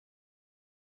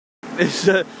is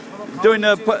doing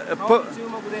a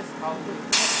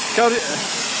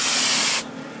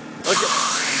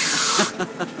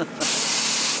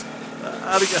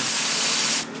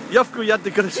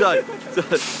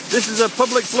This is a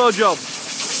public blowjob.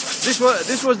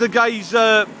 This was the guy's.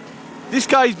 This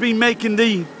guy's been making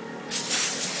the.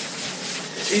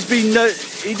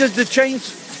 He does the chains.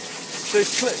 So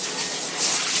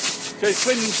he's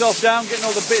cleaning himself down, getting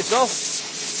all the bits off.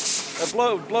 A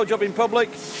blowjob in public,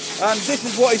 and this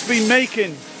is what he's been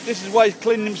making. This is why he's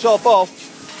cleaning himself off.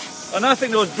 And I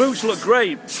think those boots look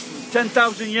great.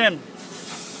 10,000 yen.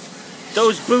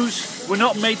 Those boots were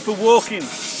not made for walking.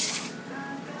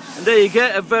 And there you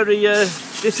get a very.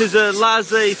 This is a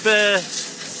laissez-faire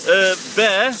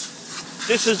bear.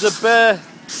 This is a bear.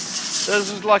 This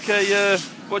is like a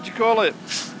what do you call it?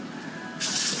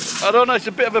 I don't know. It's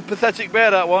a bit of a pathetic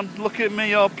bear, that one. Look at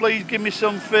me, oh please give me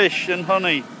some fish and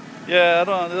honey. Yeah, I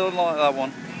don't like that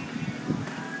one.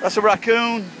 That's a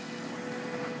raccoon,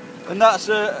 and that's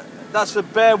a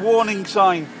bear warning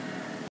sign.